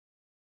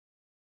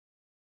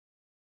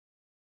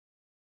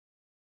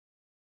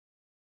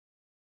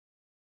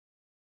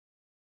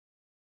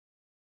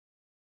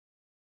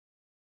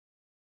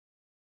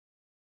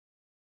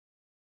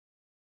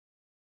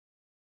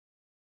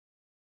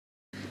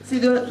C'est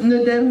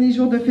notre dernier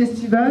jour de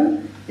festival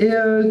et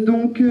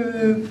donc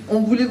on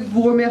voulait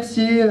vous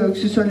remercier, que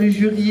ce soit le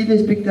jury, les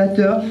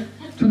spectateurs,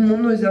 tout le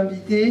monde, nos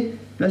invités,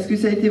 parce que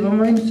ça a été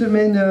vraiment une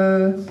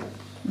semaine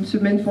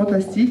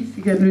fantastique,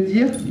 c'est qu'à le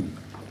dire.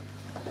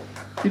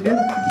 C'est bien.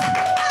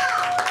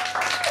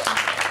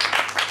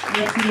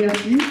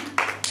 Merci.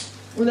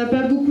 On n'a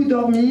pas beaucoup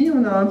dormi,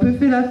 on a un peu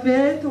fait la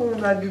fête,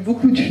 on a vu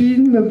beaucoup de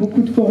films,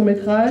 beaucoup de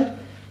courts-métrages.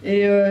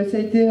 Et ça a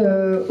été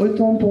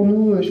autant pour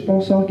nous, je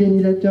pense,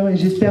 organisateurs, et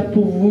j'espère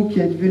pour vous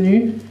qui êtes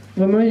venus,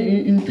 vraiment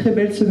une très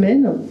belle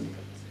semaine.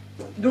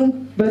 Donc,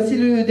 c'est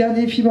le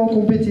dernier film en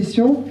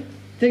compétition,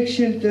 Take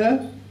Shelter.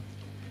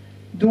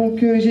 Donc,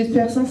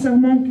 j'espère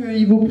sincèrement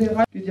qu'il vous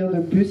plaira. Que dire de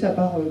plus, à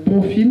part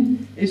bon film.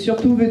 Et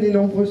surtout, venez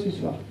nombreux ce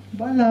soir.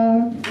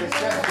 Voilà.